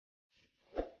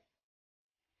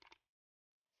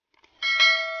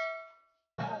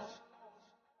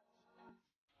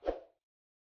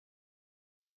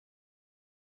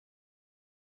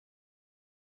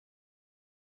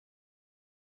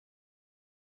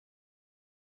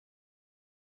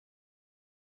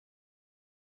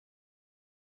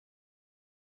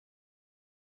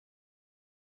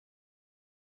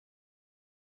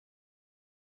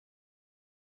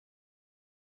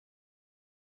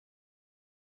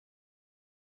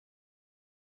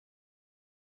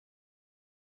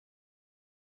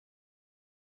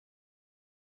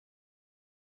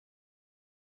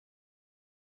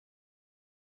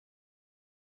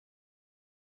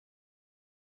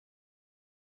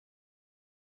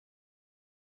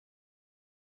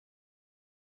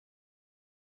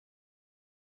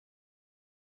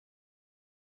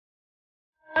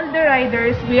All the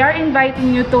riders, we are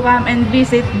inviting you to come and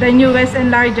visit the newest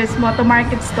and largest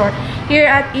Motomarket store here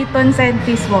at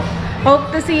Centris Walk.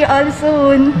 Hope to see you all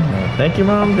soon. Thank you,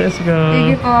 Ma'am Jessica.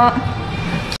 Thank you po.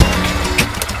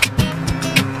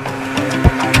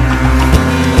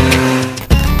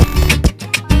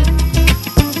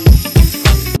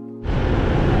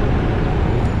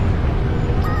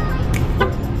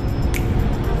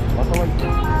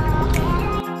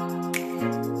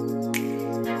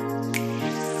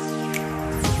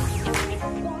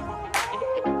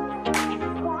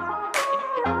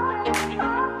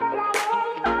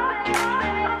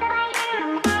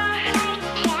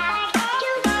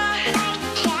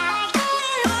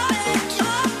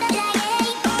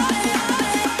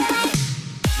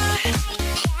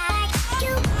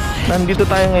 Nandito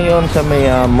tayo ngayon sa may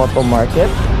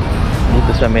Motomarket,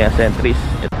 dito sa may Centris.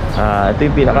 Ito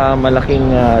yung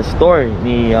pinakamalaking store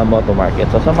ni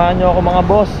Motomarket. So samahan nyo ako mga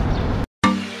boss.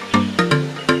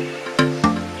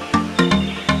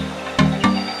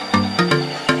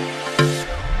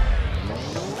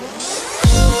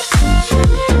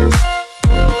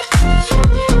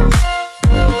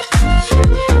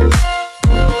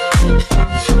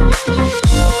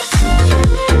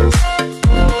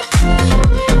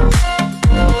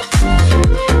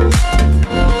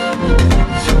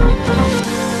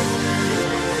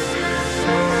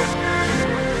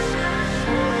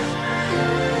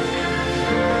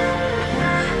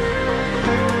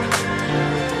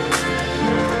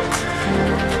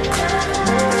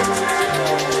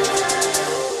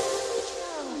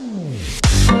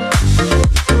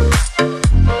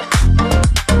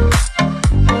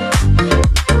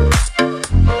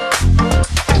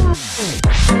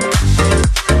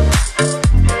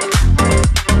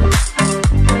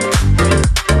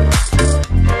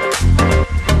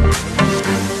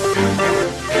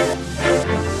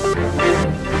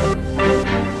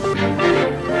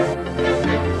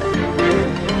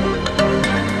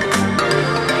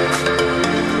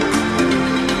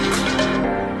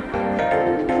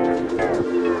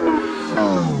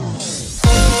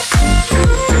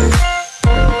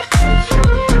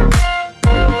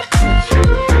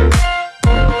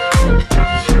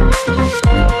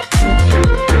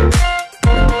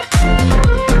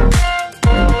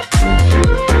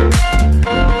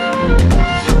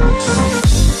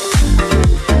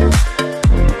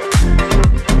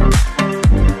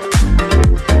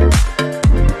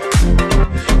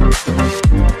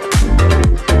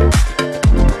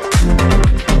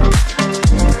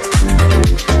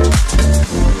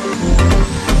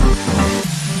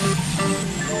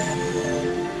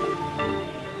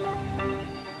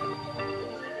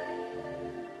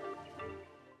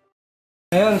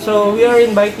 So we are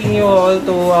inviting you all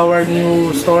to our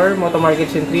new store, Motomarket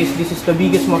Centris. This is the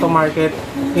biggest Motomarket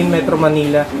in Metro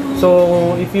Manila.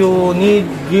 So if you need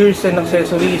gears and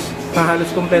accessories,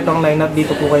 halos kompleto ang lineup,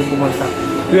 dito po kayo pumunta.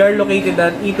 We are located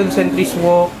at Centris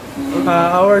Walk.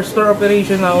 Our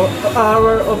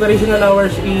operational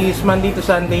hours is Monday to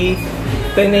Sunday,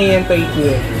 10 AM to 8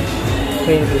 PM.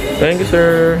 Thank you. Thank you,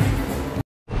 sir.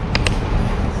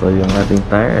 So yung ating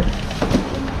tire,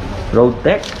 Road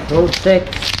Tech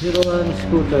 01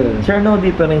 scooter. Sir, no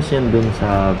difference yan dun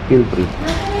sa Pilpri?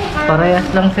 Parehas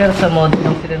lang sir, sa mod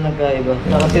lang sila nagkaiba.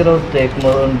 Saka si Road Tech,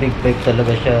 more on big bike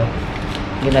talaga siya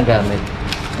ginagamit.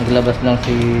 Naglabas lang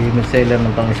si midseller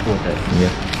ng pang scooter. Yeah.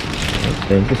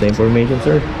 Thank you sa information,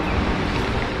 sir.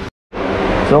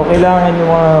 So kailangan nyo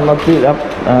mag-fill up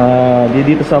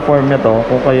dito sa form na to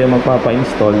kung kayo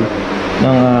magpapa-install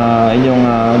ng inyong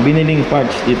biniling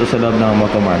parts dito sa loob ng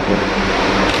Motomarket.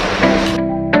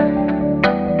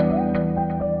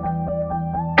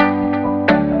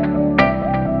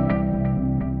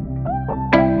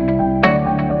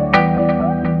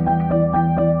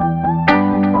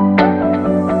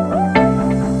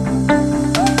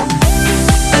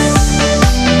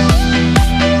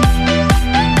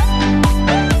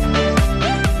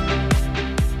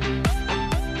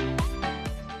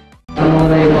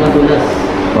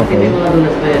 Hindi mga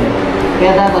dulas pa yan.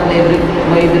 Kaya dapat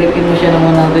may-breakin mo siya ng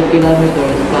 100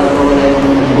 kilometers para mawala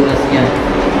yung dulas niya.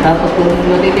 Tapos kung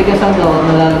natitigasan ka o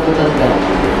nalalaputan ka,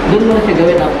 doon mo na siya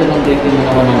gawin after ng breaking mo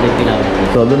ng 100 kilometers.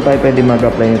 So doon tayo pwede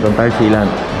mag-apply nitong tire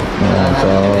sealant. So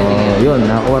yun,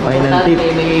 nakakuha tayo ng tip.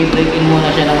 May breaking muna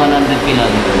siya ng 100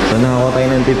 kilometers. So nakakuha tayo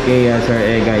ng tip kay Sir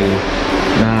Egay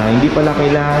na hindi pala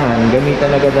kailangan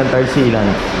gamitan agad ng tire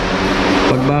sealant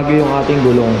pag bago yung ating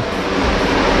gulong.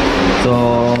 So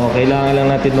kailangan lang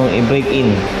natin nung i-break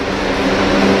in.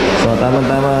 So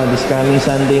tama-tama, this coming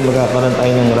Sunday magkakaroon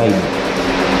tayo ng ride.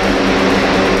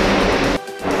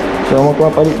 So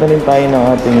magpapalit na rin tayo ng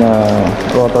ating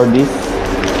rotor disc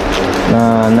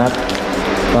na nut,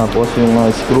 tapos yung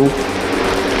screw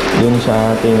dun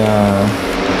sa ating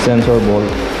sensor bolt.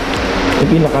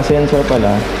 Yung pinaka sensor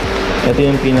pala, ito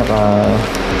yung pinaka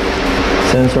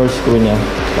sensor screw nya,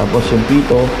 tapos yung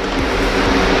pito,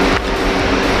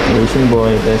 racing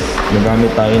buoy. Tapos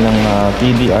nagamit tayo ng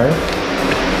PDR.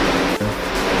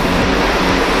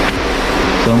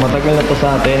 So matagal na to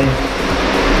sa atin,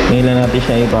 ngayon lang natin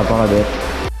siya ipapakabit.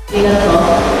 Silan to?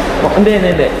 Oh,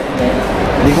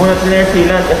 hindi ko na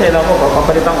silan kasi alam ko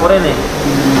papapalitan ko rin eh.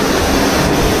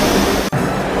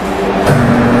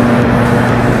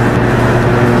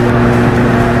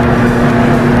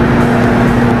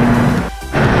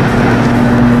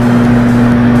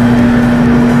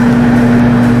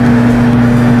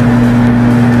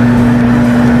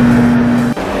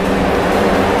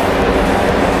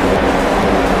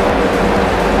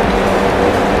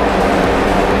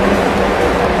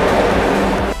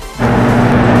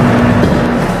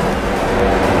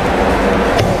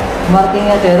 Marking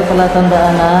nga pero pala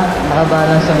tandaan na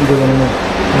nakabalance ang gulong mo.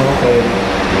 Okay.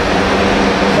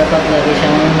 Dapat lagi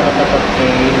siyang nakatapat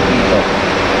kay dito.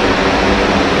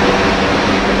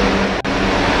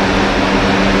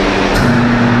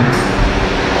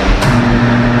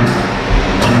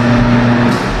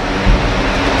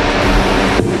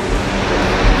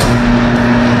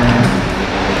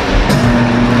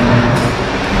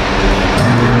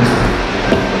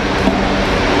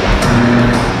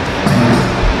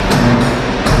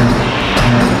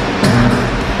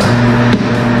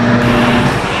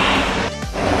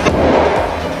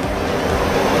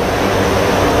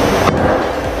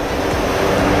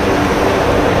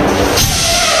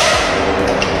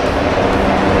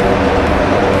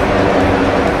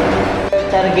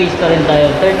 Gauge pa rin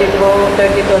tayo. 32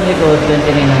 ang likod,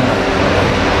 29 ang harap.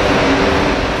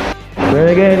 Pero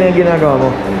ganyan na yung ginagawa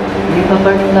mo. Dito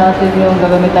torch natin yung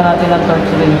gagamitan natin ng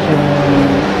torch wrench yung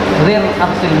rear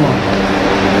axle mo.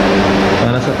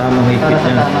 Para sa tamang higpit Para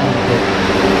sa niya. tamang higpit.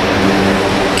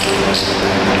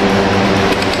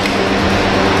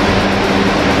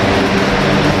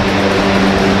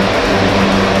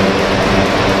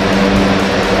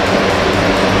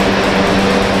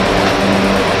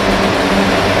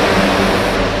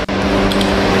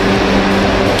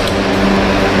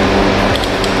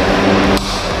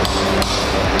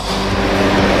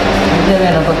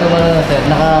 Pag tumalo na sir,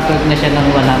 naka-click na siya ng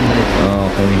 100.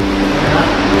 Okay.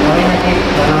 Okay na check.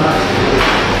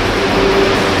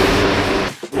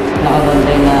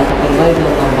 Nakabantay na supervisor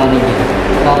o manager.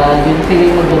 Para yun sila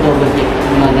yung mag-double check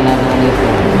yung mga ginagawa nito.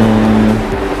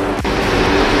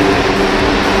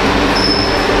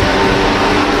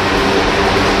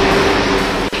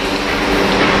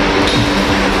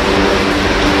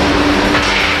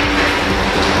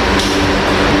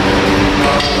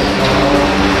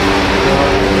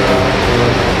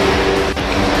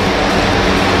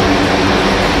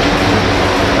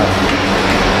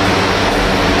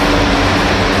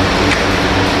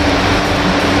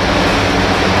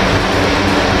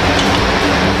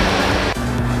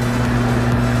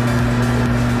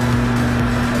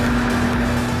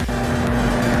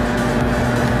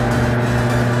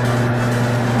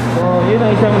 Yun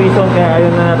ang isang reason kaya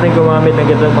ayaw na natin gumamit ng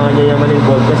ganitong mga yayamaning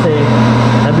bolt kasi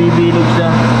nabibilog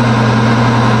siya.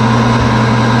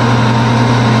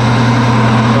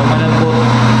 So malambot.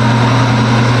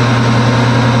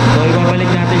 So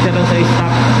ibabalik natin siya doon sa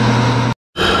stock.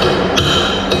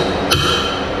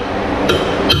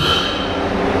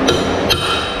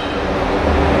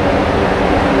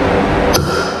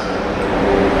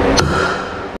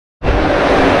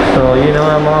 So yun na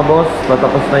nga mga boss,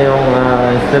 patapos na yung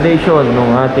installation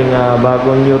ng ating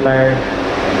bagong new tire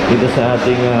dito sa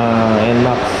ating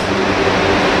NMAX.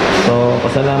 So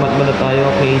pasalamat muna tayo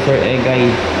kay Sir Egay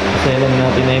kasi alam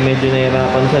natin na medyo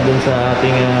nahirapan siya dun sa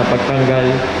ating pagtanggal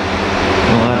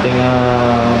ng ating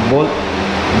bolt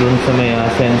dun sa may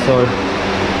sensor.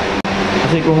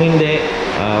 Kasi kung hindi,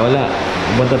 wala,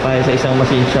 punta tayo sa isang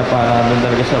machine shop para dun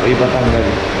talaga siya ipatanggal.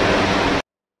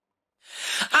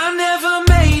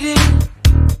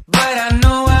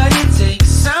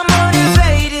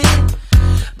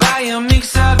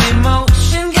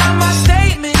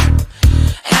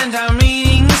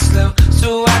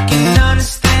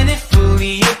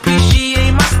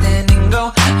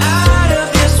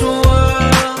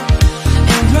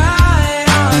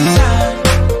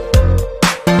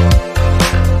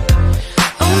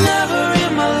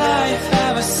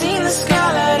 Seen the sky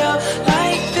light up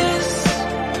like this.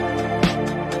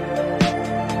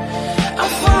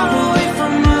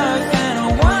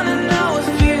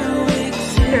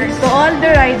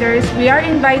 riders, we are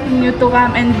inviting you to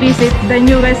come and visit the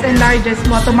newest and largest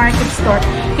Motomarket store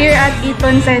here at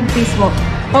Centris Walk.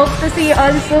 Hope to see you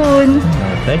all soon.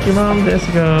 Thank you, Ma'am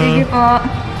Jessica. Sige po.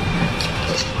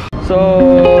 So,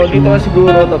 dito na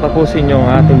siguro tatapusin yung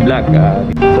ating vlog.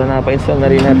 So, napa-install na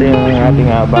rin natin yung ating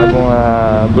bagong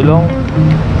gulong.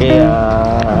 Kaya,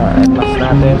 unbox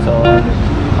natin. So,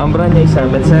 ang brand niya is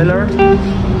bestseller.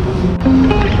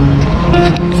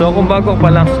 So, kung bago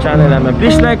pa lang sa channel namin,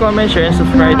 please like, comment, share, and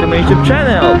subscribe to my YouTube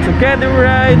channel. Together we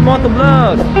ride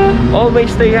Motovlog.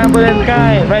 Always stay humble and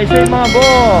kind. Ride safe mga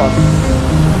boss!